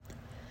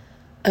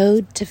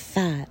Ode to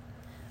Fat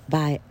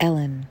by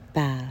Ellen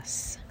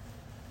Bass.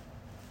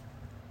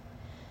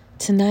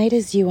 Tonight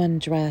as you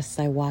undress,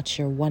 I watch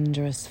your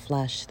wondrous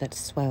flesh that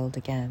swelled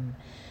again,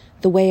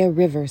 the way a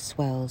river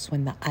swells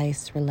when the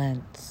ice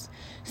relents.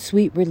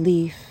 Sweet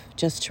relief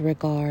just to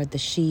regard the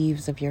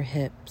sheaves of your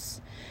hips,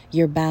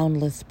 your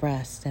boundless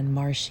breast and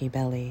marshy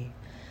belly.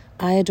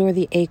 I adore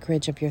the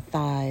acreage of your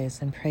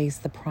thighs and praise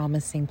the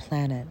promising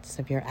planets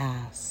of your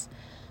ass.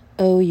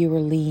 Oh, you were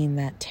lean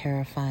that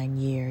terrifying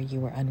year you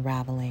were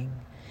unraveling,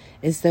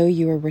 as though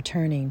you were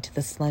returning to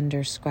the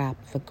slender scrap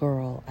of a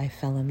girl I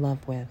fell in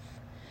love with.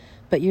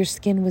 But your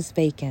skin was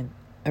vacant,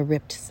 a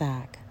ripped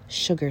sack,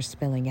 sugar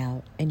spilling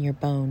out, and your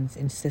bones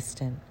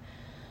insistent.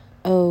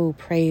 Oh,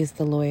 praise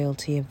the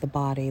loyalty of the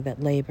body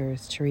that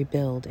labors to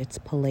rebuild its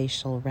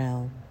palatial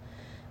realm.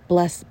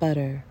 Bless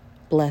butter,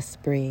 bless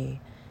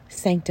brie,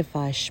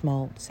 sanctify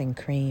schmaltz and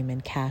cream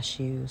and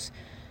cashews,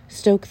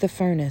 stoke the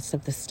furnace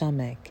of the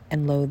stomach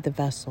and load the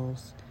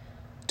vessels.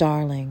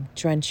 Darling,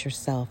 drench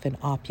yourself in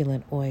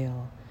opulent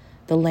oil,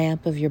 the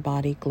lamp of your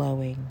body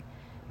glowing.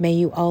 May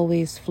you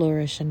always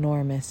flourish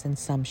enormous and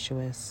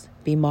sumptuous,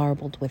 be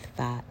marbled with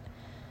fat,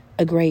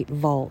 a great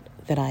vault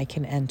that I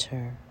can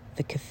enter,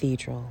 the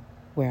cathedral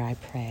where I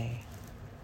pray.